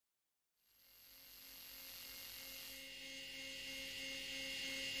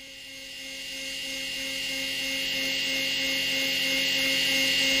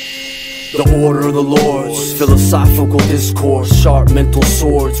The order of the lords, philosophical discourse, sharp mental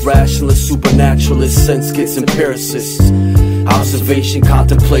swords, rationalist, supernaturalist, sense gets empiricists. Observation,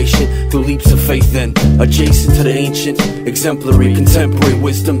 contemplation, through leaps of faith then, adjacent to the ancient, exemplary, contemporary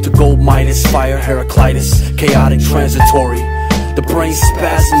wisdom to gold Midas, fire, Heraclitus, chaotic, transitory. The brain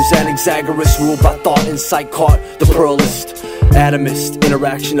spasms, Anaxagoras, ruled by thought, insight caught, the pluralist, atomist,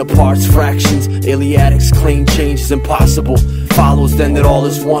 interaction of parts, fractions, Eleatics claim change is impossible, follows then that all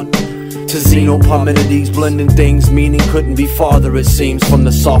is one. To Zeno, Parmenides, blending things, meaning couldn't be farther it seems from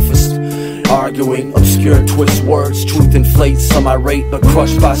the sophist. Arguing, obscure twist words, truth inflates, some irate but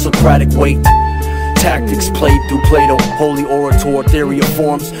crushed by Socratic weight. Tactics played through Plato, holy orator, theory of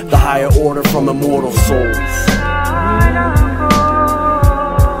forms, the higher order from immortal souls.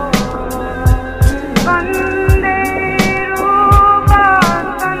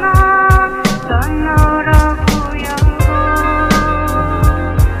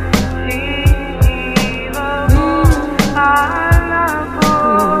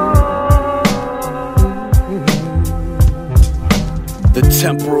 The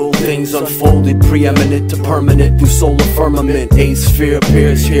temporal things unfolded, preeminent to permanent through solar firmament. A sphere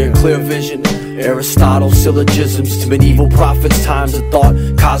appears here, clear vision. Aristotle syllogisms to medieval prophets, times of thought,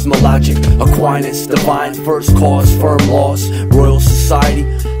 cosmologic. Aquinas, divine first cause, firm laws, royal society,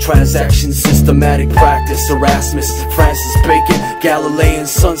 transaction, systematic practice. Erasmus, Francis Bacon, Galilean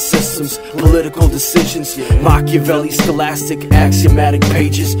sun systems, political decisions. Machiavelli, scholastic, axiomatic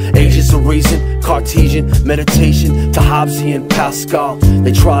pages, ages of reason, Cartesian, meditation to Hobbesian, Pascal.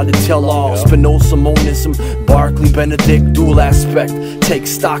 They try to tell all. Spinoza, monism, Berkeley, Benedict, dual aspect. Take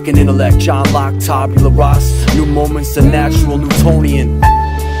stock in intellect, John Locke, tabula rasa. New moments, the natural Newtonian.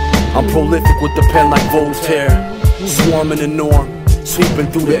 I'm prolific with the pen like Voltaire, swarming the norm, sweeping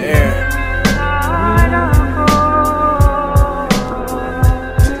through the air.